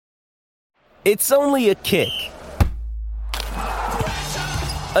It's only a kick,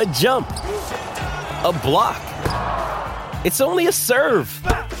 a jump, a block. It's only a serve.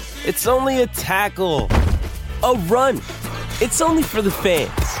 It's only a tackle, a run. It's only for the fans.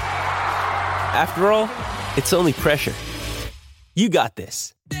 After all, it's only pressure. You got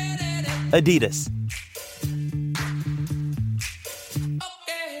this. Adidas.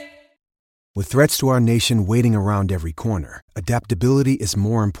 With threats to our nation waiting around every corner, adaptability is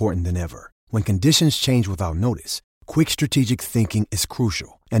more important than ever. When conditions change without notice, quick strategic thinking is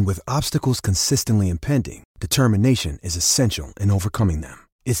crucial. And with obstacles consistently impending, determination is essential in overcoming them.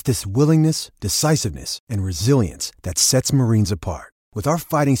 It's this willingness, decisiveness, and resilience that sets Marines apart. With our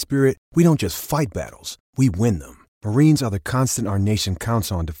fighting spirit, we don't just fight battles, we win them. Marines are the constant our nation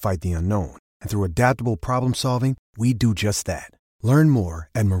counts on to fight the unknown. And through adaptable problem solving, we do just that. Learn more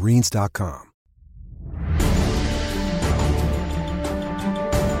at marines.com.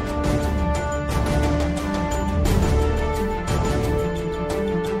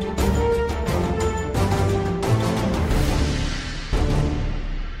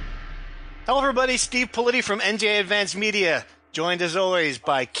 Hello, everybody. Steve Politi from NJ Advanced Media, joined as always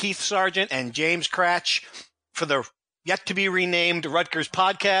by Keith Sargent and James Cratch for the yet-to-be-renamed Rutgers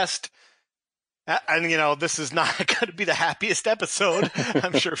podcast. And, you know, this is not going to be the happiest episode.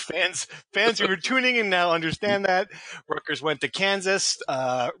 I'm sure fans who are tuning in now understand that. Rutgers went to Kansas,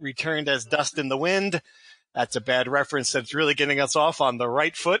 returned as dust in the wind. That's a bad reference. That's really getting us off on the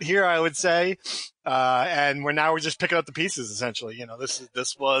right foot here, I would say. And we're just picking up the pieces, essentially. You know,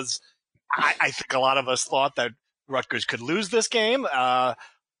 this was... I think a lot of us thought that Rutgers could lose this game. All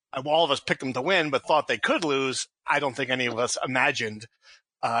of us picked them to win, but thought they could lose. I don't think any of us imagined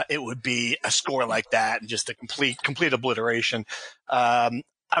it would be a score like that and just a complete obliteration. I'm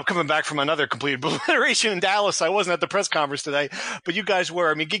coming back from another complete obliteration in Dallas. I wasn't at the press conference today, but you guys were.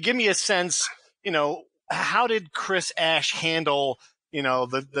 I mean, give me a sense, you know, how did Chris Ash handle, you know,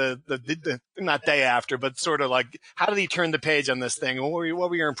 the not day after, but sort of like, how did he turn the page on this thing? What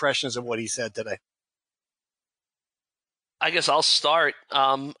were your impressions of what he said today? I guess I'll start.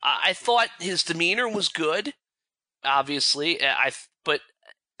 I thought his demeanor was good, obviously, but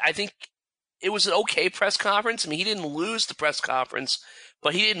I think it was an okay press conference. I mean, he didn't lose the press conference,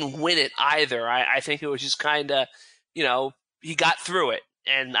 but he didn't win it either. I think it was just kind of, you know, he got through it.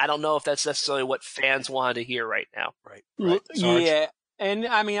 And I don't know if that's necessarily what fans wanted to hear right now. Right. Sarge? Yeah. And,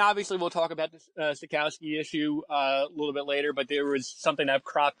 I mean, obviously we'll talk about the Sikowski issue a little bit later, but there was something that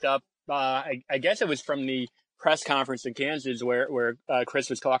cropped up. I guess it was from the press conference in Kansas where Chris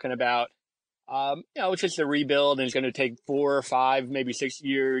was talking about, you know, it's just a rebuild and it's going to take 4 or 5, maybe 6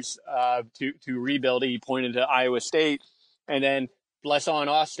 years to rebuild. He pointed to Iowa State. And then Blesson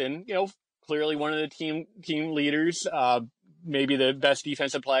Austin, you know, clearly one of the team leaders, maybe the best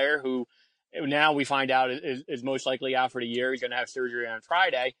defensive player who now we find out is most likely out for the year. He's going to have surgery on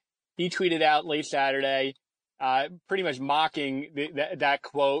Friday. He tweeted out late Saturday, pretty much mocking that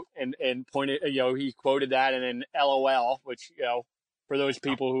quote and pointed, you know, he quoted that and then LOL, which, you know, for those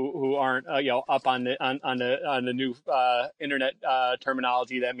people who aren't, you know, up on the new internet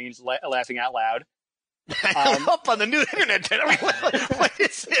terminology, that means laughing out loud. Up on the new internet. I mean, what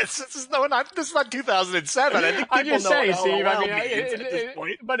is this? This is not 2007. I think I'm just saying, Steve. I mean, at this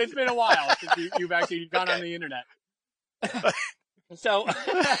point. But it's been a while since you've actually gone on the internet. So,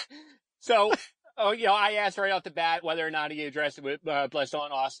 you know, I asked right off the bat whether or not he addressed it with Blesson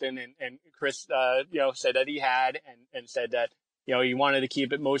Austin, and Chris, you know, said that he had, and said that, you know, he wanted to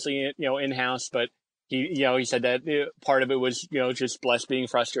keep it mostly, you know, in house, but he said that part of it was, you know, just Bless being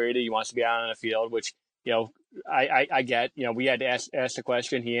frustrated. He wants to be out on the field, which, you know, I get. You know, we had to ask the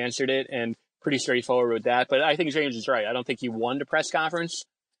question. He answered it, and pretty straightforward with that. But I think James is right. I don't think he won the press conference.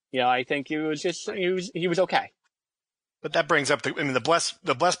 You know, I think he was okay. But that brings up the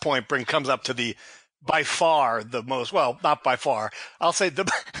Bless point comes up to the by far the most, well, not by far, I'll say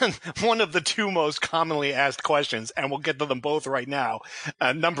one of the 2 most commonly asked questions, and we'll get to them both right now.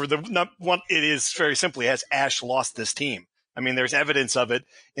 One, it is very simply, has Ash lost this team? I mean, there's evidence of it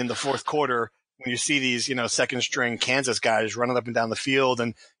in the fourth quarter when you see these, you know, second string Kansas guys running up and down the field,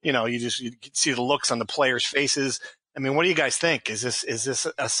 and, you know, you see the looks on the players' faces. I mean, what do you guys think? Is this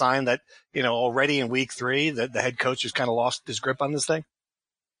a sign that, you know, already in week 3 that the head coach has kind of lost his grip on this thing?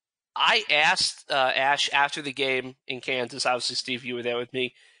 I asked Ash after the game in Kansas. Obviously, Steve, you were there with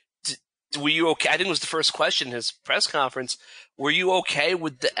me. Were you okay? I think it was the first question in his press conference. Were you okay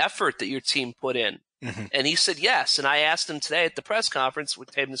with the effort that your team put in? Mm-hmm. And he said yes. And I asked him today at the press conference, we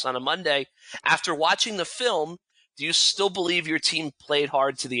taped this on a Monday, after watching the film, do you still believe your team played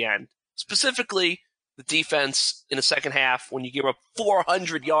hard to the end? Specifically, the defense in the second half when you give up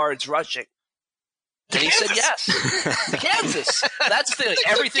 400 yards rushing. And he said yes. To Kansas. That's the thing.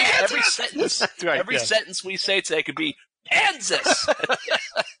 Everything, every sentence, every sentence we say today could be Kansas.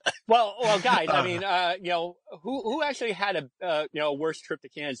 Well, guys. I mean, who actually had a worse trip to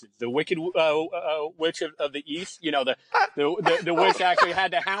Kansas? The Wicked Witch of the East. The witch actually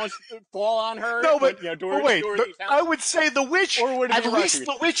had the hounds fall on her. No, but wait. I would say the witch. At least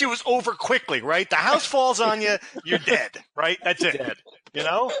the witch, it was over quickly, right? The house falls on you, you're dead, right? That's it. Dead.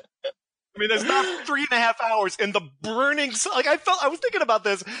 I mean, there's not 3.5 hours in the burning sun. Like, I was thinking about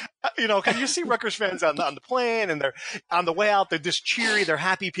this, because you see Rutgers fans on the plane, and they're on the way out, they're just cheery, they're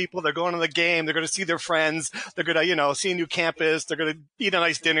happy people, they're going to the game, they're going to see their friends, they're going to, see a new campus, they're going to eat a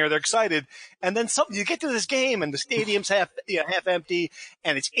nice dinner, they're excited. And then you get to this game, and the stadium's half empty,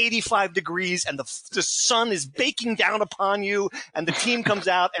 and it's 85 degrees, and the sun is baking down upon you, and the team comes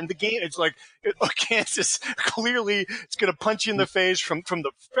out, and the game, it's like, Kansas, clearly, it's going to punch you in the face from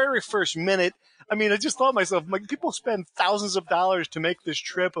the very first minute. I mean, I just thought to myself, like, people spend thousands of dollars to make this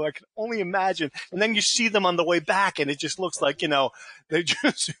trip. I can only imagine. And then you see them on the way back, and it just looks like, they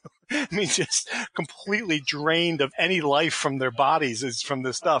just, just completely drained of any life from their bodies is from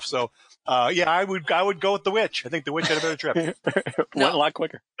this stuff. So, I would go with the witch. I think the witch had a better trip. Went a lot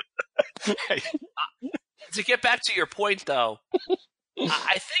quicker. To get back to your point, though,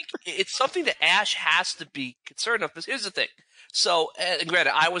 I think it's something that Ash has to be concerned of. Because here's the thing. So, and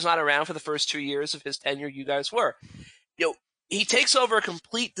granted, I was not around for the first 2 years of his tenure. You guys were. He takes over a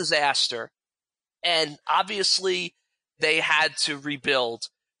complete disaster, and obviously they had to rebuild.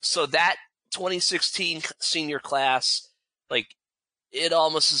 So that 2016 senior class, like, it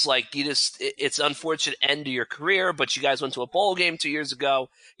almost is like it's an unfortunate end to your career, but you guys went to a bowl game 2 years ago.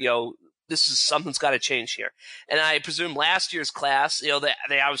 This is something's got to change here. And I presume last year's class, they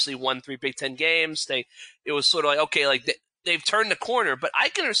obviously won 3 Big Ten games. It was sort of like, okay, like they've turned the corner, but I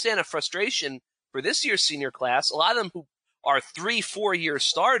can understand a frustration for this year's senior class. A lot of them who are 3-4 year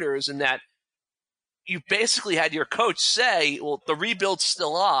starters, and that you basically had your coach say, well, the rebuild's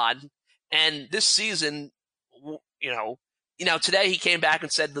still on. And this season, today he came back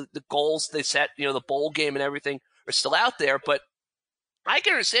and said the goals they set, the bowl game and everything are still out there, but I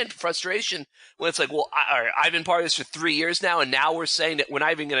can understand frustration when it's like, well, I've been part of this for 3 years now, and now we're saying that we're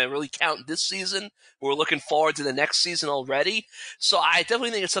not even going to really count this season. We're looking forward to the next season already. So I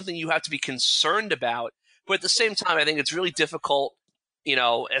definitely think it's something you have to be concerned about. But at the same time, I think it's really difficult,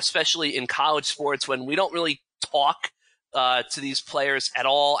 especially in college sports when we don't really talk to these players at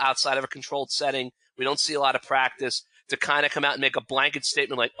all outside of a controlled setting. We don't see a lot of practice to kind of come out and make a blanket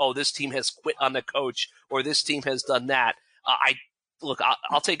statement like, oh, this team has quit on the coach or this team has done that. Look,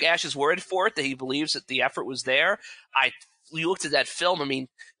 I'll take Ash's word for it that he believes that the effort was there. You looked at that film. I mean,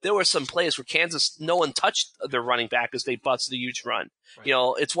 there were some plays where Kansas, no one touched their running back as they busted a huge run. Right.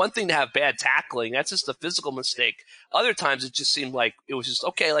 It's one thing to have bad tackling. That's just a physical mistake. Other times it just seemed like it was just,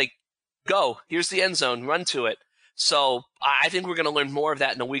 okay, like, go. Here's the end zone. Run to it. So I think we're going to learn more of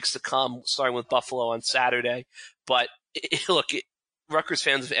that in the weeks to come, starting with Buffalo on Saturday. But look, Rutgers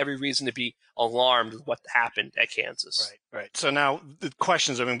fans have every reason to be alarmed with what happened at Kansas. Right. So now the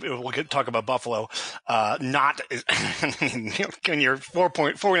questions, we'll talk about Buffalo. When you're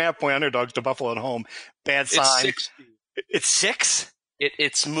 4.5 point underdogs to Buffalo at home, bad sign. It's 6?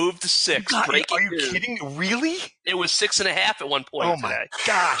 It's moved to 6. God, are you kidding? Really? It was 6.5 at one point today. Oh my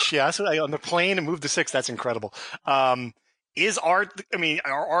gosh. Yeah. That's on the plane and moved to 6. That's incredible. Is Art?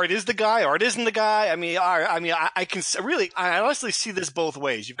 Art is the guy. Art isn't the guy. I honestly see this both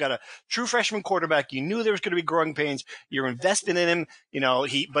ways. You've got a true freshman quarterback. You knew there was going to be growing pains. You're investing in him.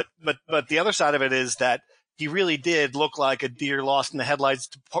 But the other side of it is that he really did look like a deer lost in the headlights.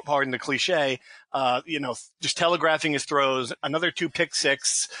 Pardon the cliche. Just telegraphing his throws. Another 2 pick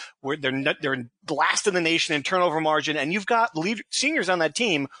six. Where they're last in the nation in turnover margin, and you've got seniors on that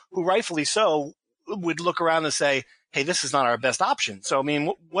team who, rightfully so, would look around and say, hey, this is not our best option. So,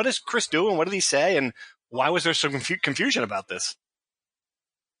 what does Chris do, and what did he say, and why was there some confusion about this?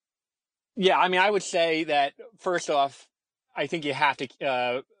 Yeah, I would say that, first off, I think you have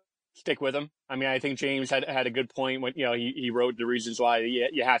to stick with him. I think James had a good point when, he wrote the reasons why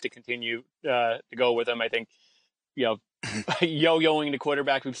you have to continue to go with him. I think, yo-yoing the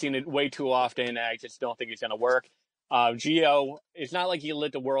quarterback, we've seen it way too often. I just don't think it's going to work. Gio, it's not like he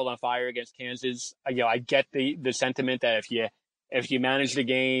lit the world on fire against Kansas. I get the sentiment that if you manage the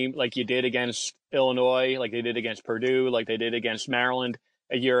game like you did against Illinois, like they did against Purdue, like they did against Maryland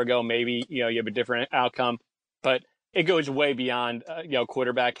a year ago, maybe, you have a different outcome. But it goes way beyond,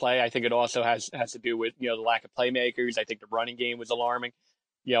 quarterback play. I think it also has to do with, the lack of playmakers. I think the running game was alarming.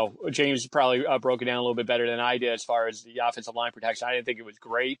 James probably broke it down a little bit better than I did as far as the offensive line protection. I didn't think it was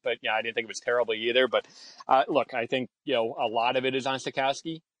great, but I didn't think it was terrible either. But look, I think a lot of it is on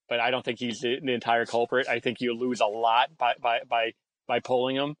Sikowski, but I don't think he's the entire culprit. I think you lose a lot by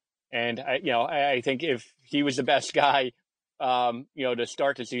pulling him, and I think if he was the best guy, to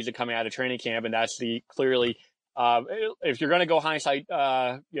start the season coming out of training camp, and that's clearly if you're going to go hindsight,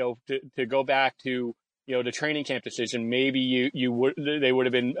 to go back to the training camp decision, maybe they would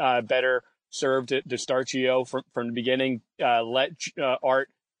have been better served to start Gio from the beginning, let Art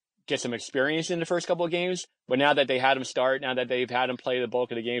get some experience in the first couple of games. But now that they had him start, now that they've had him play the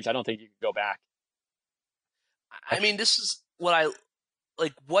bulk of the games, I don't think you can go back. I mean, this is what I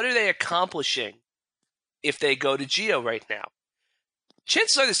like. What are they accomplishing if they go to Gio right now?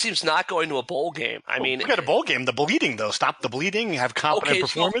 Chances are this team's not going to a bowl game. I mean, we got a bowl game. The bleeding, though. Stop the bleeding. Have competent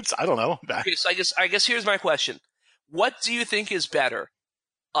performance. I don't know. Okay, so I guess here's my question: what do you think is better?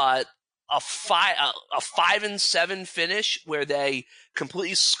 A 5-7 finish where they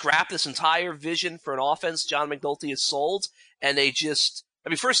completely scrap this entire vision for an offense John McNulty has sold, and they just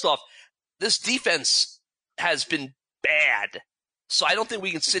first off, this defense has been bad. So I don't think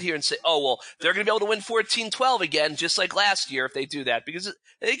we can sit here and say, oh, well, they're going to be able to win 14-12 again, just like last year if they do that, because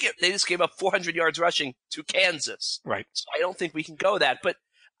they just gave up 400 yards rushing to Kansas. Right. So I don't think we can go that. But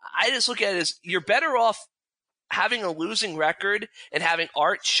I just look at it as you're better off having a losing record and having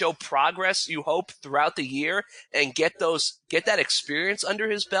Art show progress, you hope, throughout the year and get that experience under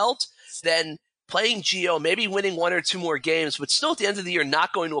his belt than playing Gio, maybe winning one or two more games, but still at the end of the year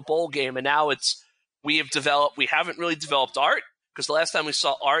not going to a bowl game. And now we haven't really developed Art. Because the last time we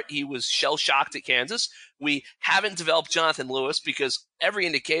saw Art, he was shell-shocked at Kansas. We haven't developed Jonathan Lewis because every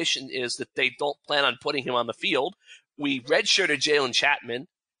indication is that they don't plan on putting him on the field. We redshirted Jalen Chapman,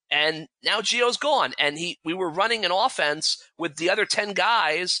 and now Gio's gone. And we were running an offense with the other 10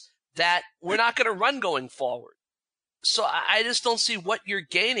 guys that we're not going to run going forward. So I just don't see what you're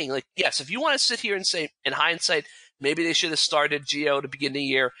gaining. Like, yes, if you want to sit here and say, in hindsight, maybe they should have started Gio to begin the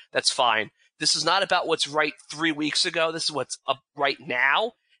year, that's fine. This is not about what's right 3 weeks ago. This is what's up right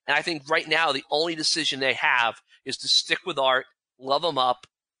now. And I think right now the only decision they have is to stick with Art, love him up,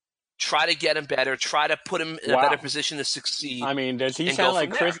 try to get him better, try to put him in a better position to succeed. I mean, does he sound like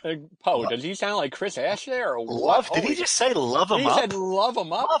Chris Poe? Does he sound like Chris Ash there? Or what? Did he just say love him up? He said love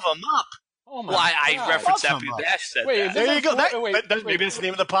him up? Love him up. Oh my God. I referenced that because Ash said that. There you go. Maybe it's the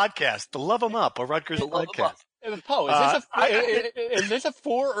name of the podcast. The Love 'em Up, a Rutgers podcast. Poe, is this a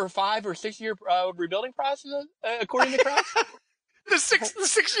 4 or 5 or 6 year rebuilding process according to Crouch? the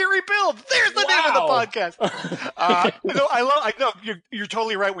 6 year rebuild. There's the name of the podcast. I know you're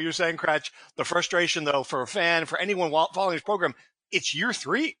totally right what you're saying, Cratch. The frustration though for a fan, for anyone following this program, it's year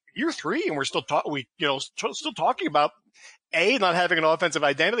three, and we're still still talking about A, not having an offensive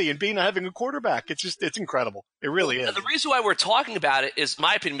identity, and B, not having a quarterback. It's incredible. It really is. The reason why we're talking about it is,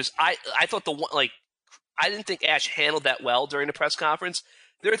 my opinion, was I thought I didn't think Ash handled that well during the press conference.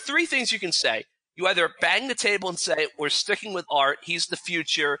 There are 3 things you can say. You either bang the table and say, we're sticking with Art. He's the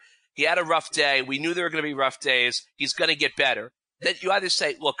future. He had a rough day. We knew there were going to be rough days. He's going to get better. Then you either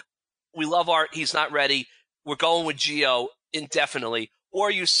say, look, we love Art. He's not ready. We're going with Gio indefinitely. Or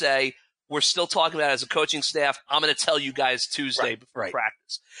you say, we're still talking about it as a coaching staff. I'm going to tell you guys Tuesday before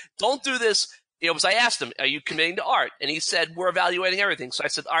practice. Don't do this. Because I asked him, are you committing to Art? And he said, we're evaluating everything. So I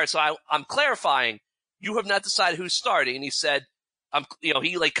said, all right, so I'm clarifying. You have not decided who's starting. And he said,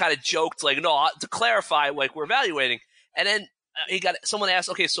 he kind of joked, no, to clarify, we're evaluating. And then someone asked,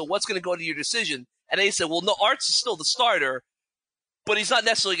 okay, so what's going to go to your decision? And then he said, well, no, Art's still the starter, but he's not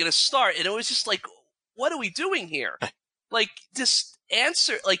necessarily going to start. And it was just what are we doing here? Just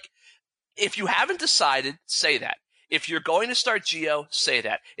answer, if you haven't decided, say that. If you're going to start Gio, say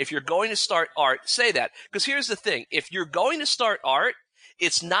that. If you're going to start Art, say that. Because here's the thing. If you're going to start Art,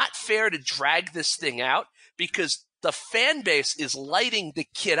 it's not fair to drag this thing out because the fan base is lighting the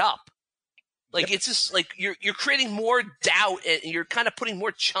kid up. It's just you're creating more doubt and you're kind of putting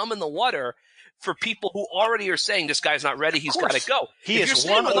more chum in the water for people who already are saying this guy's not ready. He's got to go. He is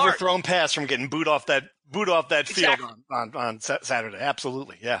one overthrown pass from getting booed off that field on Saturday.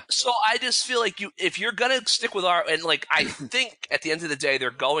 Absolutely. Yeah. So I just feel like if you're going to stick with Art, and I think at the end of the day,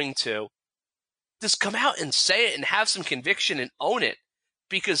 they're going to just come out and say it and have some conviction and own it.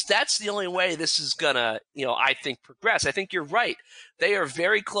 Because that's the only way this is going to, I think, progress. I think you're right. They are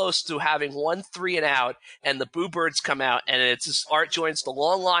very close to having 1 3-and-out, and the Boo Birds come out, and it's just Art joins the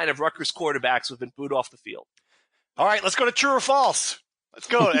long line of Rutgers quarterbacks who've been booed off the field. All right, let's go to true or false. Let's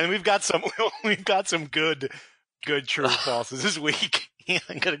go. And we've got some good true or falses this week.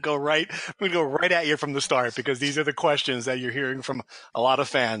 I'm going to go right at you from the start because these are the questions that you're hearing from a lot of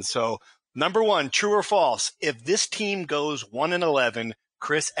fans. So, number one, true or false? If this team goes 1-11,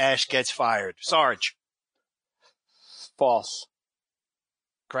 Chris Ash gets fired. Sarge. False.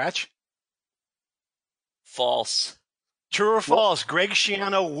 Cratch? False. True or false? Greg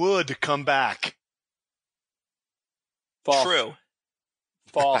Schiano would come back. False. True.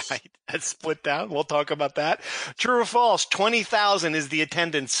 False. Right. That's split down. We'll talk about that. True or false? 20,000 is the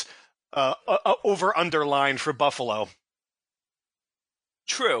attendance over underline for Buffalo.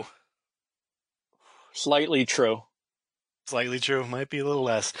 True. Slightly true. Slightly true. Might be a little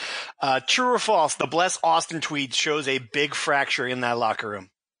less. True or false? The Bless Austin tweet shows a big fracture in that locker room.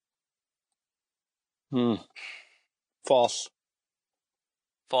 False.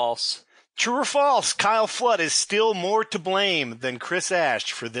 False. True or false? Kyle Flood is still more to blame than Chris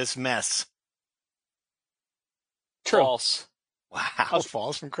Ash for this mess. True. False. Wow,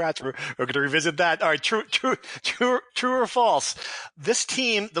 false from Cratch. We're going to revisit that. All right, true or false? This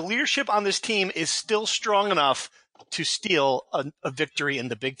team, the leadership on this team is still strong enough to steal a victory in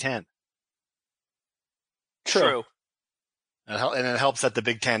the Big Ten. True. And it helps that the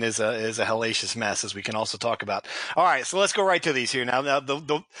Big Ten is a hellacious mess, as we can also talk about. All right, so let's go right to these here. Now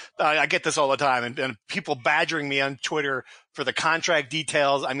I get this all the time, and people badgering me on Twitter for the contract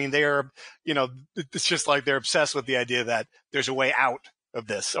details. I mean, it's just like they're obsessed with the idea that there's a way out of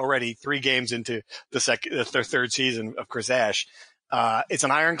this already 3 games into the third season of Chris Ash. It's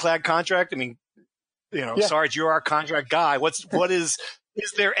an ironclad contract. I mean, Sarge, you're our contract guy. Is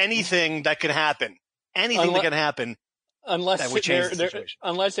there anything that could happen? Anything that can happen? Unless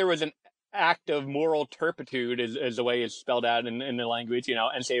unless there was an act of moral turpitude, is the way it's spelled out in the language,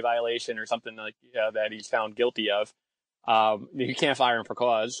 NCAA violation or something like that he's found guilty of. You can't fire him for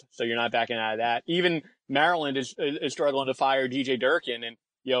cause, so you're not backing out of that. Even Maryland is struggling to fire DJ Durkin, and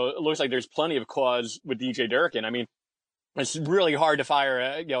it looks like there's plenty of cause with DJ Durkin. I mean, it's really hard to fire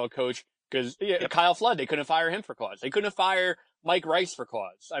a coach because Kyle Flood, they couldn't fire him for cause. They couldn't fire Mike Rice for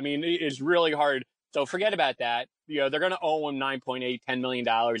cause. I mean, it's really hard. So forget about that. They're going to owe him $9.8, $10 million.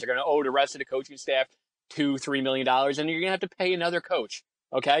 They're going to owe the rest of the coaching staff $2, $3 million, and you're going to have to pay another coach.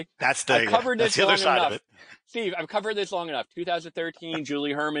 Okay? That's the other side of it. Steve, I've covered this long enough. 2013,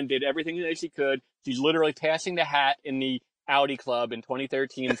 Julie Herman did everything that she could. She's literally passing the hat in the Audi Club in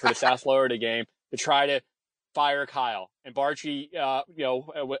 2013 for the South Florida game to try to fire Kyle. And Barchi,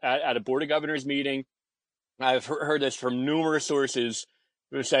 at a Board of Governors meeting, I've heard this from numerous sources,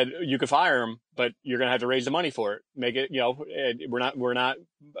 who said you could fire him, but you're going to have to raise the money for it. Make it, we're not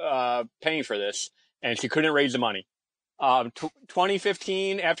paying for this. And she couldn't raise the money.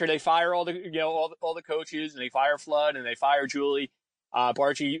 2015, after they fire all the coaches and they fire Flood and they fire Julie,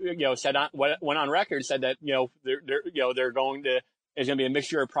 Barchi, went on record, said that, there's going to be a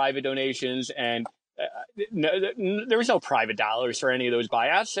mixture of private donations and there was no private dollars for any of those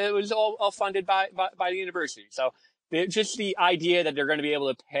buyouts. It was all funded by the university. So, just the idea that they're going to be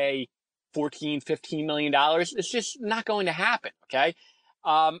able to pay $14, $15 million, it's just not going to happen. Okay.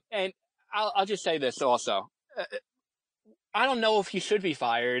 And I'll just say this also. I don't know if he should be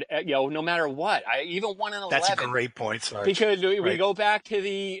fired, no matter what. Even 1-11. That's a great point, Sarge. Because we go back to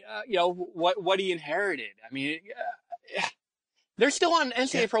the, what he inherited. I mean, they're still on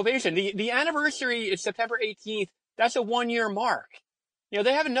NCAA probation. The anniversary is September 18th. That's a 1-year mark.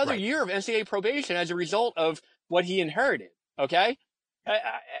 They have another year of NCAA probation as a result of what he inherited. Okay.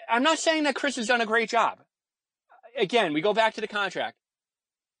 I'm not saying that Chris has done a great job. Again, we go back to the contract.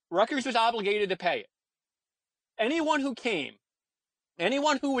 Rutgers was obligated to pay it. Anyone who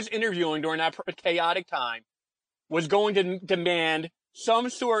was interviewing during that chaotic time was going to demand some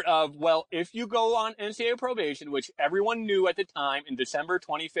sort of, if you go on NCAA probation, which everyone knew at the time in December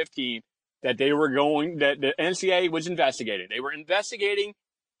 2015, that the NCAA was investigating. They were investigating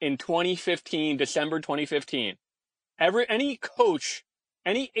in 2015, December 2015. Any coach,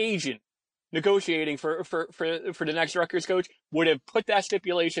 any agent negotiating for the next Rutgers coach would have put that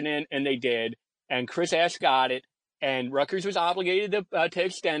stipulation in, and they did. And Chris Ash got it, and Rutgers was obligated to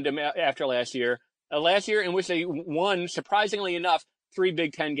extend him after last year. Last year in which they won, surprisingly enough, 3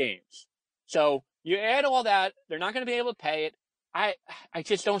 Big Ten games. So you add all that, they're not going to be able to pay it. I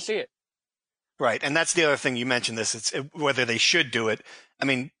just don't see it. Right, and that's the other thing you mentioned. It's whether they should do it. I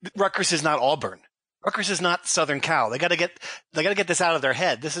mean, Rutgers is not Auburn. Rutgers is not Southern Cal. They got to get this out of their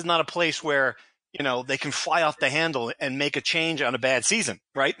head. This is not a place where they can fly off the handle and make a change on a bad season,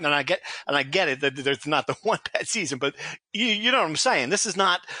 right? And I get it that there's not the one bad season, but you know what I'm saying. This is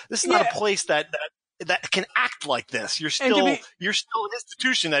not a place that that can act like this. You're still an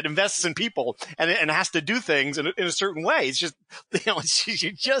institution that invests in people and has to do things in a certain way. It's just,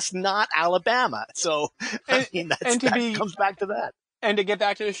 you're just not Alabama. So, that comes back to that. And to get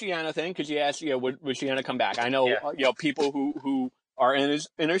back to the Schiano thing, because you asked, would Schiano come back? I know, people who are in his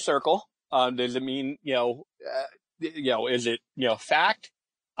inner circle. Does it mean, is it, fact?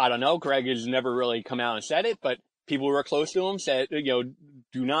 I don't know. Greg has never really come out and said it, but people who are close to him said, do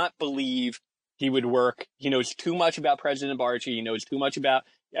not believe he would work. He knows too much about President Barchi. He knows too much about,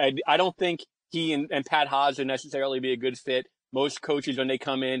 I don't think he and Pat Hobbs would necessarily be a good fit. Most coaches, when they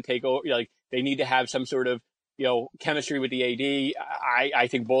come in, take over, they need to have some sort of, chemistry with the AD. I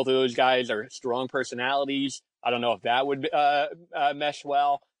think both of those guys are strong personalities. I don't know if that would mesh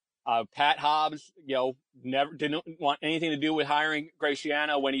well. Pat Hobbs, never didn't want anything to do with hiring Greg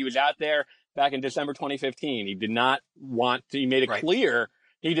Schiano when he was out there back in December 2015. He did not want to, he made it clear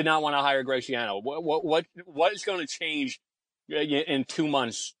he did not want to hire Greg Schiano. What is going to change in 2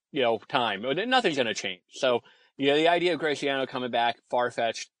 months, time? Nothing's going to change. So, the idea of Greg Schiano coming back,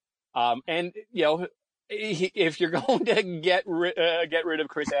 far-fetched. And, if you're going to get rid of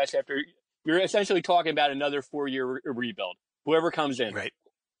Chris Ash after, you're essentially talking about another 4-year rebuild. Whoever comes in. Right.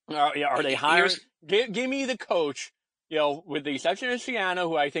 Are they hiring? Give me the coach, with the exception of Schiano,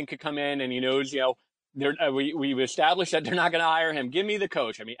 who I think could come in and he knows, we've established that they're not going to hire him. Give me the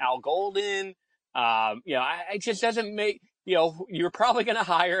coach. I mean, Al Golden, it just doesn't make, you're probably going to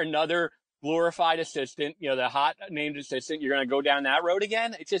hire another glorified assistant, the hot named assistant. You're going to go down that road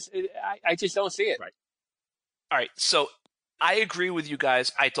again. I just don't see it. Right. All right. So I agree with you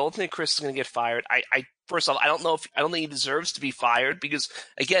guys. I don't think Chris is going to get fired. First off, I don't think he deserves to be fired because,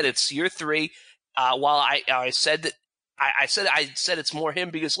 again, it's year 3. While I said that, I said it's more him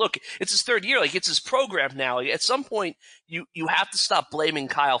because, look, it's his 3rd year. Like, it's his program now. Like, at some point, you have to stop blaming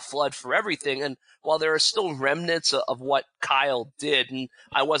Kyle Flood for everything. And while there are still remnants of what Kyle did, and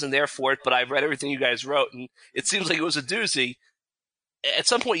I wasn't there for it, but I've read everything you guys wrote, and it seems like it was a doozy. At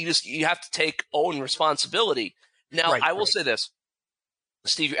some point, you have to own responsibility. Now, I will say this.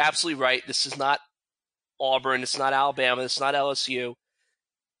 Steve, you're absolutely right. This is not Auburn. It's not Alabama. It's not LSU.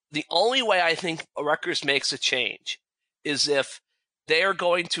 The only way I think Rutgers makes a change is if they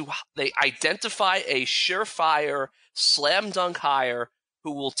identify a surefire slam dunk hire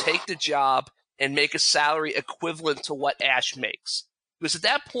who will take the job and make a salary equivalent to what Ash makes. Because at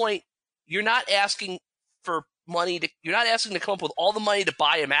that point, you're not asking for money you're not asking to come up with all the money to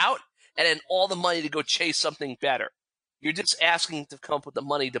buy him out and then all the money to go chase something better. You're just asking to come up with the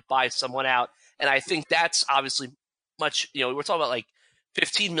money to buy someone out. And I think that's obviously much, we're talking about like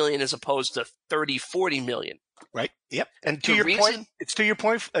 $15 million as opposed to $30-40 million. Right. Yep. And to your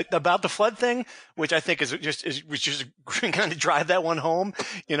point about the Flood thing, which I think is just going to drive that one home.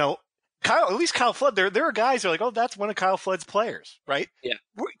 At least Kyle Flood, there are guys who are like, oh, that's one of Kyle Flood's players, right? Yeah.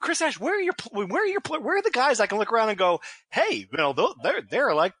 Chris Ash, where are the guys I can look around and go, hey,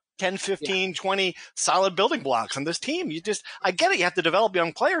 they're like 10, 15, 20 solid building blocks on this team. I get it. You have to develop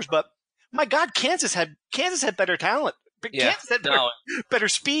young players, but my God, Kansas had better talent. Kansas had better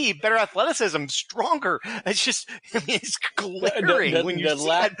speed, better athleticism, stronger. It's just, it's glaring when you see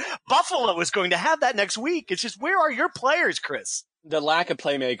that Buffalo is going to have that next week. It's just, where are your players, Chris? The lack of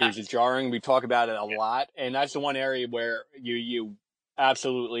playmakers is jarring. We talk about it a lot, and that's the one area where you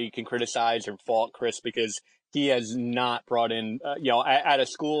absolutely can criticize or fault Chris because he has not brought in, at a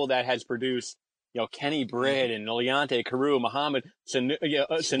school that has produced, Kenny Britt and Leonte Carew, Muhammad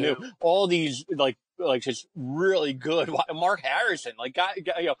Sanu, all these like just really good. Mark Harrison,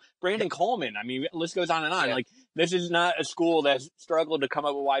 Brandon Coleman. I mean, the list goes on and on. Yeah. Like, this is not a school that's struggled to come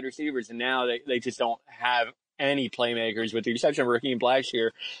up with wide receivers, and now they just don't have any playmakers, with the exception of Raheem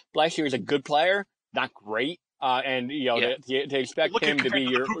Blackshear. Blackshear is a good player, not great. And to expect him to be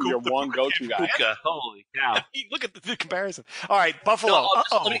your one go-to guy. Holy cow! Look at the comparison. All right, Buffalo.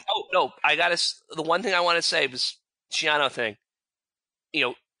 The one thing I want to say was Schiano thing.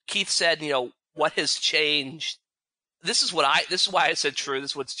 Keith said, what has changed? This is why I said true.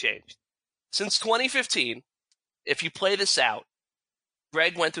 This is what's changed since 2015. If you play this out,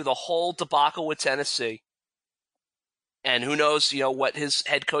 Greg went through the whole debacle with Tennessee, and who knows, what his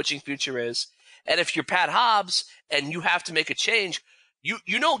head coaching future is. And if you're Pat Hobbs and you have to make a change,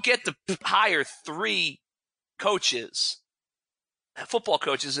 you don't get to hire 3 coaches, football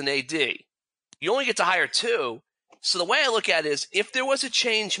coaches in AD. You only get to hire 2. So the way I look at it is, if there was a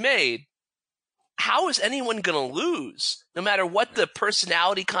change made, how is anyone going to lose? No matter what the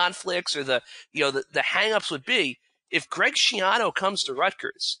personality conflicts or the hang-ups would be, if Greg Schiano comes to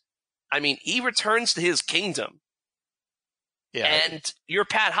Rutgers, I mean, he returns to his kingdom. Yeah. And you're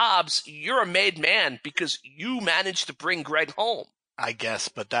Pat Hobbs. You're a made man because you managed to bring Greg home. I guess,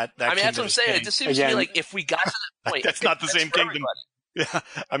 but that I mean, that's what I'm saying. It just seems to me like if we got to that point, that's not the same kingdom. Everybody. Yeah,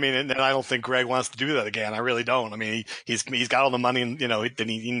 I mean, and I don't think Greg wants to do that again. I really don't. I mean, he's got all the money, that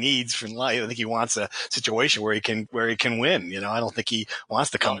he needs from life. I think he wants a situation where he can win. I don't think he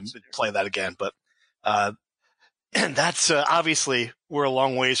wants to come and play that again. But and that's obviously we're a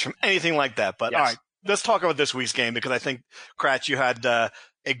long ways from anything like that. But all right, let's talk about this week's game because I think Kratch, you had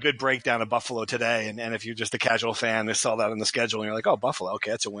a good breakdown of Buffalo today, and if you're just a casual fan, they saw that on the schedule, and you're like, oh, Buffalo,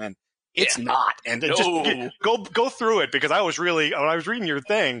 okay, that's a win. It's not. And just go through it because when I was reading your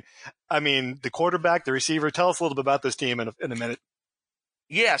thing, I mean, the quarterback, the receiver, tell us a little bit about this team in a minute.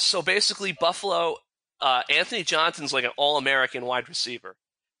 Yeah. So basically Buffalo, Anthony Johnson's like an all-American wide receiver.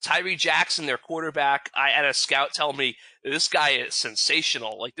 Tyree Jackson, their quarterback, I had a scout tell me this guy is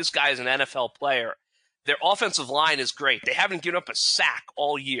sensational. Like this guy is an NFL player. Their offensive line is great. They haven't given up a sack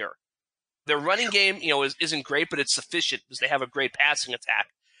all year. Their running game, isn't great, but it's sufficient because they have a great passing attack.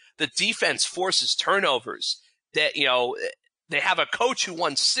 The defense forces turnovers. That they have a coach who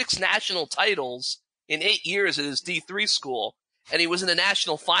won 6 national titles in 8 years at his D3 school, and he was in the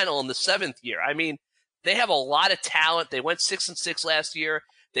national final in the 7th year. I mean, they have a lot of talent. They went 6-6 last year.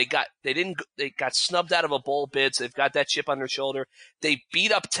 They got snubbed out of a bowl bid, so they've got that chip on their shoulder. They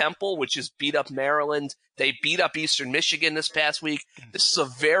beat up Temple, which is beat up Maryland. They beat up Eastern Michigan this past week. This is a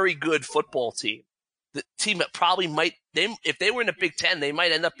very good football team. The team that probably if they were in the Big Ten, they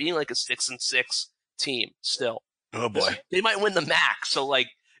might end up being like a 6-6 team still. Oh boy. They might win the MAC. So like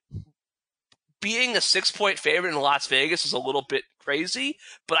being a 6-point favorite in Las Vegas is a little bit crazy,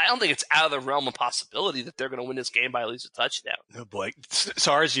 but I don't think it's out of the realm of possibility that they're going to win this game by at least a touchdown. Oh boy.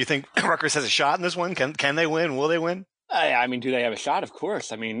 Sars, do you think Rutgers has a shot in this one? Can they win? Will they win? I mean, do they have a shot? Of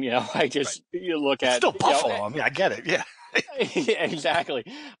course. I mean, you look at it's still Buffalo. I mean, I get it. Yeah. Yeah, exactly.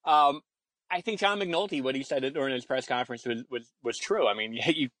 I think John McNulty, what he said during his press conference was true. I mean,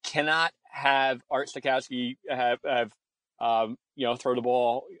 you cannot have Art Stakowski throw the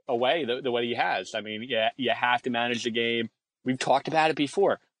ball away the way he has. I mean, you have to manage the game. We've talked about it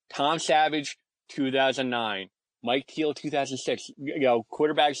before. Tom Savage, 2009. Mike Teal, 2006.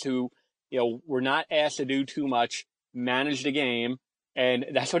 Quarterbacks who, were not asked to do too much, manage the game, and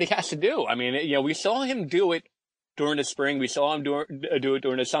that's what he has to do. I mean, we saw him do it during the spring. We saw him do it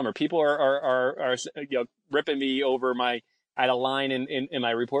during the summer. People are ripping me over I had a line in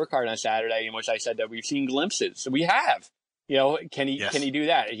my report card on Saturday in which I said that we've seen glimpses. So we have. Can he do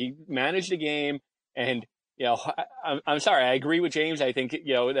that? He managed the game, and I'm sorry. I agree with James. I think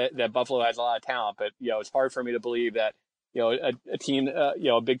that Buffalo has a lot of talent, but it's hard for me to believe that a team,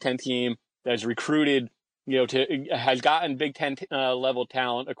 a Big Ten team that's recruited, has gotten Big Ten level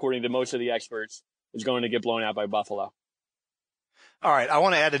talent according to most of the experts, is going to get blown out by Buffalo. All right, I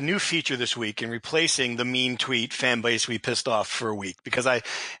want to add a new feature this week in replacing the mean tweet fan base we pissed off for a week because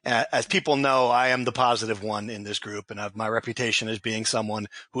as people know, I am the positive one in this group and I have my reputation as being someone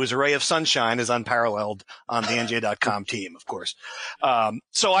who is a ray of sunshine is unparalleled on the NJ.com team, of course.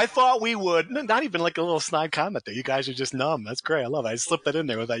 So I thought we would, not even like a little snide comment there. You guys are just numb. That's great. I love it. I slipped that in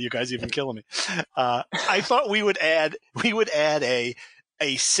there without you guys even killing me. I thought we would add a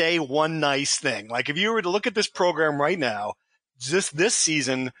say one nice thing. Like if you were to look at this program right now, this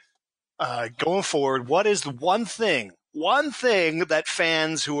season, going forward, what is the one thing that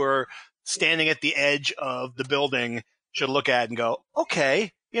fans who are standing at the edge of the building should look at and go,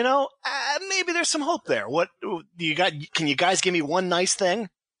 okay, maybe there's some hope there. What do you got? Can you guys give me one nice thing?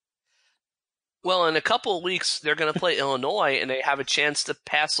 Well, in a couple of weeks, they're going to play Illinois, and they have a chance to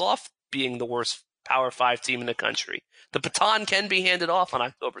pass off being the worst Power 5 team in the country. The baton can be handed off on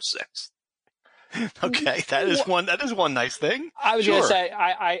October 6th. Okay, that is one nice thing. I was going to say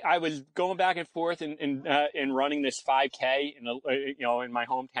I was going back and forth in running this 5K in my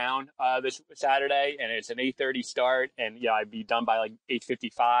hometown this Saturday, and it's an 8:30 start, and I'd be done by like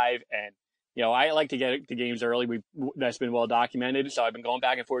 8:55, and I like to get to games early. That's been well documented, so I've been going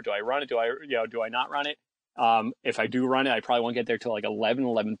back and forth. Do I run it? Do I not run it? If I do run it, I probably won't get there till like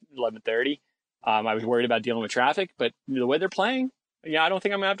 11:30. I was worried about dealing with traffic, but the way they're playing, I don't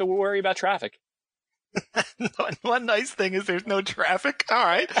think I'm gonna have to worry about traffic. One nice thing is there's no traffic. All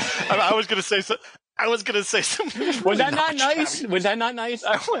right. I was going to say something. Was that not nice? Was that not nice?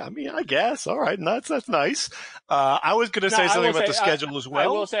 I mean, I guess. All right. That's nice. I was going to say something about the schedule as well. I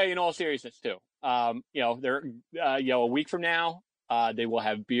will say in all seriousness too. They're a week from now, they will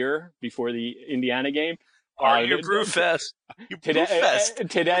have beer before the Indiana game. Your brew fest. Today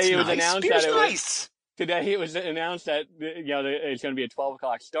it was announced Beer's that it nice. was. Today it was announced that it's going to be a 12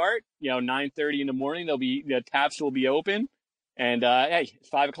 o'clock start. 9:30 in the morning. The taps will be open. And hey, it's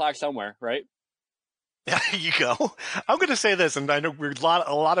 5 o'clock somewhere, right? There you go. I'm going to say this, and I know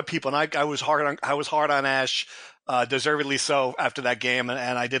a lot of people, and I was hard on Ash, deservedly so after that game,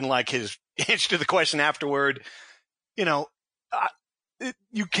 and I didn't like his answer to the question afterward. You know,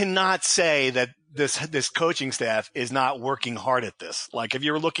 you cannot say that this coaching staff is not working hard at this. Like, if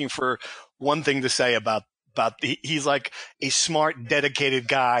you're looking for one thing to say about he's like a smart, dedicated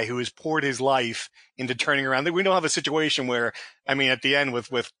guy who has poured his life into turning around. We don't have a situation where, I mean, at the end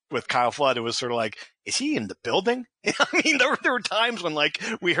with Kyle Flood, it was sort of like, is he in the building? I mean, there were times when like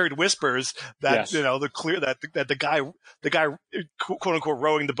we heard whispers that, Yes. you know, that the guy quote unquote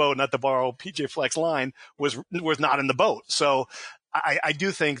rowing the boat, not to borrow PJ Fleck's line, was not in the boat. So I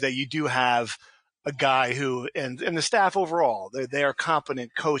do think that you do have a guy who, and the staff overall, they are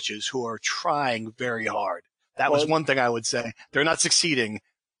competent coaches who are trying very hard. That was one thing I would say. They're not succeeding,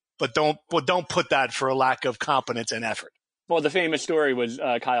 but don't put that for a lack of competence and effort. Well, the famous story was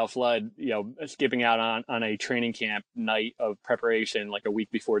Kyle Flood, skipping out on a training camp night of preparation, like a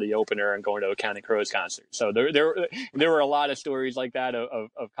week before the opener, and going to a Counting Crows concert. So there were a lot of stories like that of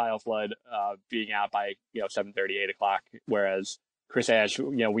Kyle Flood being out by 7:30, 8 o'clock, whereas Chris Ash,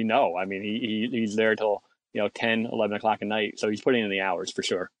 we know. I mean, he's there till 10, 11 o'clock at night, so he's putting in the hours for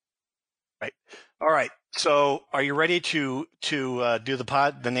sure. Right. All right. So, are you ready to do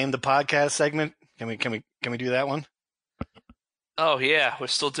the name the podcast segment? Can we do that one? Oh yeah, we're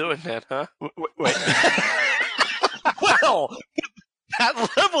still doing that, huh? Wait. Well, that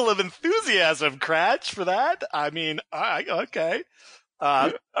level of enthusiasm, Cratch, for that. I mean, okay.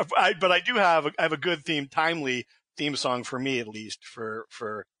 But I do have a good timely theme song for me, at least for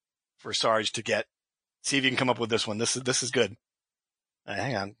Sarge to get. See if you can come up with this one. This is good.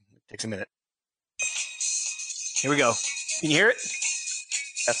 Hang on, it takes a minute. Here we go. Can you hear it?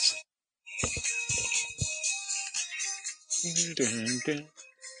 Yes.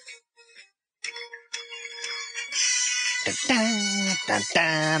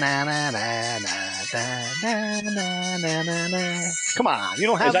 Come on, you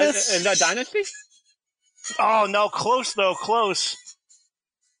don't have this? Is that Dynasty? Oh no, close though, close.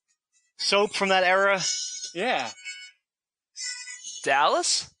 Soap from that era. Yeah.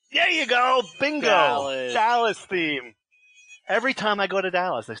 Dallas? There you go, bingo. Dallas theme. Every time I go to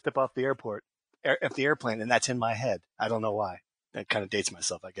Dallas, I step off the airplane, and that's in my head. I don't know why. That kind of dates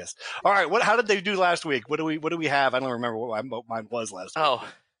myself, I guess. All right, how did they do last week? What do we have? I don't remember what mine was last week. Oh,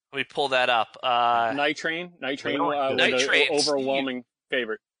 let me pull that up. Night Train. Night Train was an overwhelming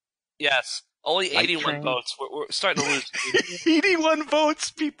favorite. Yes. Only 81 votes. We're starting to lose. 81 votes.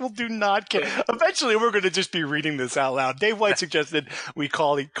 People do not care. Eventually, we're going to just be reading this out loud. Dave White suggested we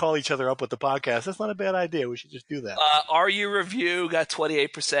call each other up with the podcast. That's not a bad idea. We should just do that. RU Review got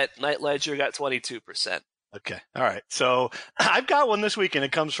 28%. Night Ledger got 22%. Okay. All right. So I've got one this week, and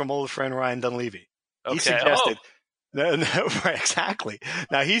it comes from old friend Ryan Dunleavy. Okay. He suggested. No, right, exactly.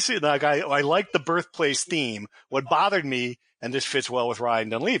 Now, I like the birthplace theme. What bothered me, and this fits well with Ryan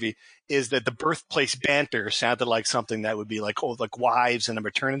Dunleavy, is that the birthplace banter sounded like something that would be like wives in a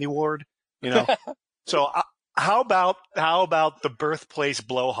maternity ward, So how about the birthplace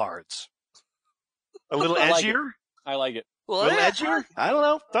blowhards? A little edgier? I like it. A little edgier? I don't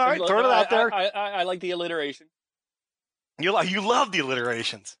know. All right, throw it out there. I like the alliteration. You love the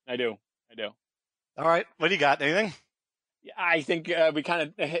alliterations. I do. All right, what do you got? Anything? Yeah, I think we kind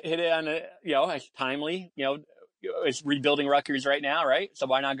of hit it on timely. It's rebuilding Rutgers right now, right? So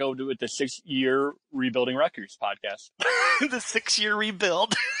why not go do it the 6-year rebuilding Rutgers podcast? The 6-year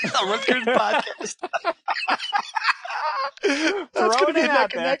rebuild, a Rutgers podcast. That's going to be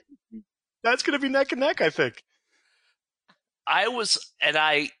neck and neck. That's going to be neck and neck, I think.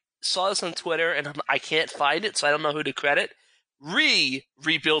 I saw this on Twitter, and I can't find it, so I don't know who to credit.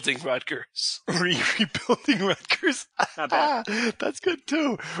 Rebuilding Rutgers. Rebuilding Rutgers. Not bad. That's good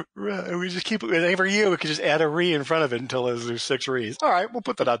too. We just keep it every year. We could just add a re in front of it until there's 6 re's. All right, we'll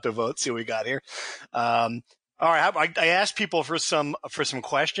put that out to vote. See what we got here. All right, I asked people for some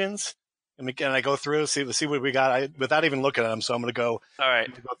questions, and I go through see what we got without even looking at them. So I'm going to go. All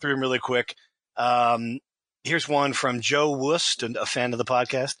right, go through them really quick. Here's one from Joe Wust, a fan of the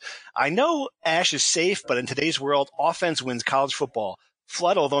podcast. I know Ash is safe, but in today's world, offense wins college football.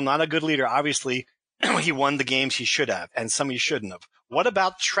 Flood, although not a good leader, obviously he won the games he should have, and some he shouldn't have. What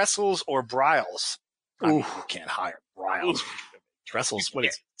about Tressels or Bryles? I mean, you can't hire Bryles. Tressels, what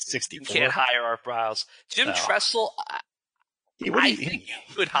is 64? You can't hire Art Bryles. Jim Tressel, I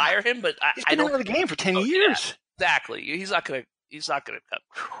would hire him, but I don't know the game for 10 years. Yeah, exactly. He's not going to cut.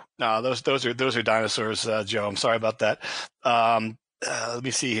 No, those are dinosaurs, Joe. I'm sorry about that. Let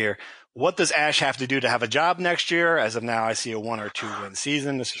me see here. What does Ash have to do to have a job next year? As of now, I see a 1 or 2 win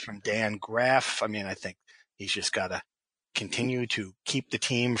season. This is from Dan Graff. I mean, I think he's just got to continue to keep the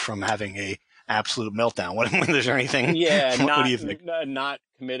team from having a absolute meltdown. What is there anything? Yeah, what do you think? Not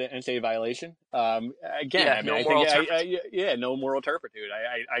commit an NCAA violation. Again, Yeah, I mean, no I moral think, no moral turpitude.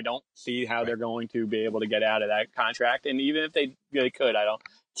 I don't see how they're going to be able to get out of that contract, and even if they could, I don't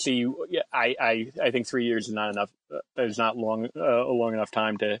see. Yeah, I think 3 years is not enough. Is not long enough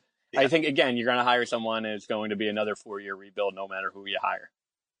time to. Yeah. I think again, you're going to hire someone, and it's going to be another 4-year rebuild, no matter who you hire.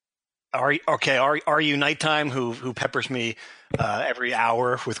 Are you Nighttime, who peppers me every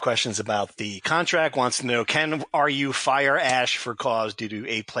hour with questions about the contract, wants to know, are you fire Ash for cause due to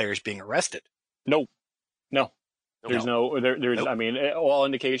 8 players being arrested? No. There's no. There's. Nope. I mean, all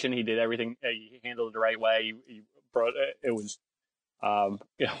indication he did everything. He handled it the right way. He brought it was,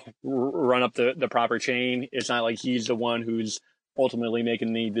 run up the proper chain. It's not like he's the one who's ultimately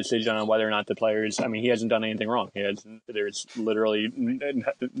making the decision on whether or not the players. I mean, he hasn't done anything wrong. There's literally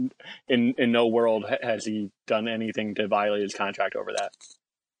in no world has he done anything to violate his contract over that.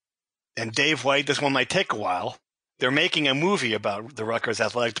 And Dave White, this one might take a while. They're making a movie about the Rutgers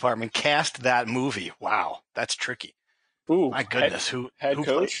athletic department. Cast that movie. Wow, that's tricky. Ooh, my goodness, who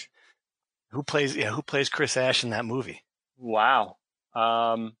coach? Who plays Chris Ash in that movie? Wow.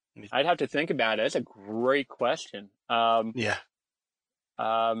 I'd have to think about it. That's a great question. Yeah.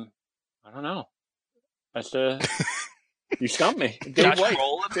 I don't know. That's you stumped me. Josh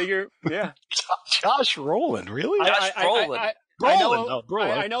Brolin? Yeah. Josh Brolin, really? Josh Brolin.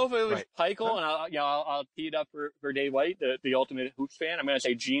 I know if it was Peichel, and I'll tee it up for Dave White, the ultimate Hoops fan. I'm going to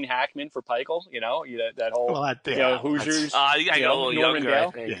say Gene Hackman for Peichel. That whole Hoosiers. You got to go a little Norman younger, Dale.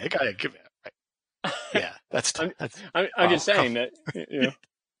 I think. Yeah, you got to give it. Right. Yeah, that's. I'm just saying that.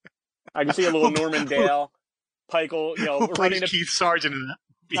 I can see a little Norman Dale, Peichel. Who plays Keith Sargent in that?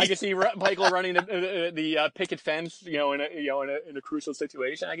 I can see Peichel running the picket fence. In a crucial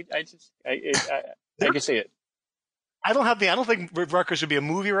situation. I can see it. I don't think Rutgers would be a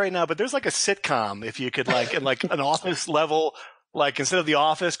movie right now, but there's like a sitcom if you could in an office level, instead of The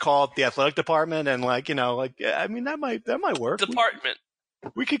Office, call it The Athletic Department, and I mean that might work. Department.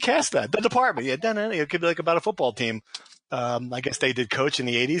 We could cast that. The Department, yeah. It could be about a football team. I guess they did coach in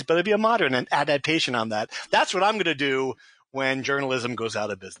the 80s, but it'd be a modern adaptation on that. That's what I'm going to do when journalism goes out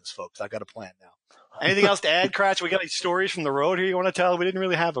of business, folks. I got a plan now. Anything else to add, Cratch? We got any stories from the road here you want to tell? We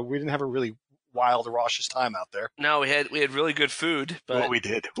didn't have a really wild, raucous time out there. No, we had really good food. But well, we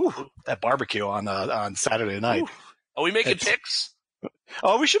did. Ooh, that barbecue on Saturday night. Ooh. Are we making picks?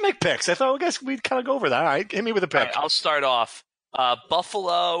 Oh, we should make picks. I guess we'd kind of go over that. All right, hit me with a pick. Right, I'll start off.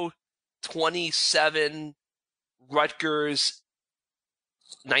 Buffalo 27, Rutgers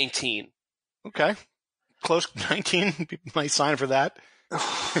 19. Okay, close. 19. My sign for that.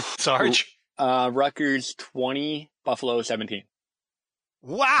 Sarge. Rutgers 20, Buffalo 17.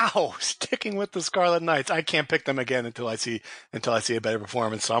 Wow, sticking with the Scarlet Knights. I can't pick them again until I see a better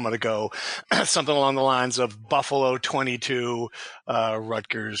performance. So I'm going to go something along the lines of Buffalo 22,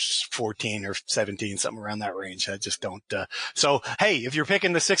 Rutgers 14 or 17, something around that range. I just don't. So hey, if you're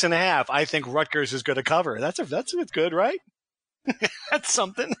picking the 6.5, I think Rutgers is going to cover. That's good, right? That's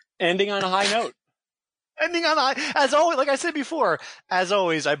something. Ending on a high note. As always, like I said before, as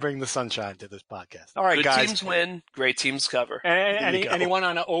always, I bring the sunshine to this podcast. All right, good guys. Good teams win. Great teams cover. Anyone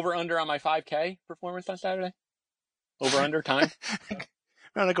on an over-under on my 5K performance on Saturday? Over-under time? I'm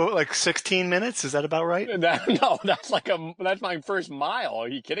going to go 16 minutes. Is that about right? No, that's my first mile. Are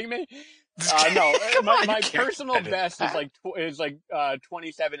you kidding me? No, my personal best is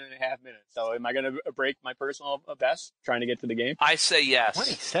 27 and a half minutes. So am I going to break my personal best trying to get to the game? I say yes.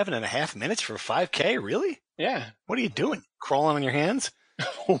 27 and a half minutes for 5K? Really? Yeah. What are you doing? Crawling on your hands?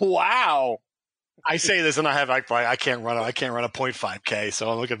 Wow. I say this and I can't run a 0.5K. So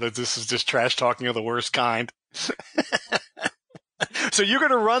I'm looking at this is just trash talking of the worst kind. So you're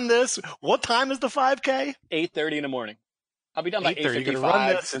going to run this. What time is the 5K? 8:30 in the morning. I'll be done by 8:55. You're going to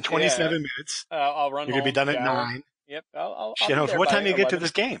run this in 27 minutes. I'll run. You're going to be done at 9. Yep. I'll what time do you get to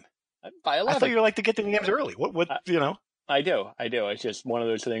this game? By 11. I thought you like to get to the games early. What? I do. It's just one of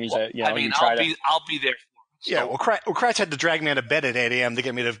those things that I'll be there. So. Yeah. Well, Kratz had to drag me out of bed at 8 a.m. to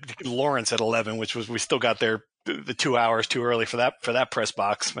get me to Lawrence at 11, which was we still got there the 2 hours too early for that press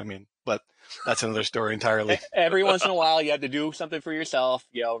box. I mean, but. That's another story entirely. Every once in a while, you have to do something for yourself.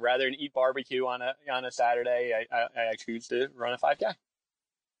 Rather than eat barbecue on a Saturday, I choose to run a 5K.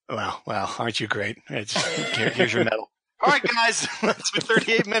 Well, aren't you great? Here's your medal. All right, guys, that's been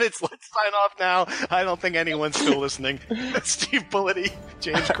 38 minutes. Let's sign off now. I don't think anyone's still listening. Steve Politi,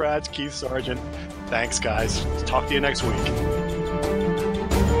 James Kratz, Keith Sargent. Thanks, guys. Talk to you next week.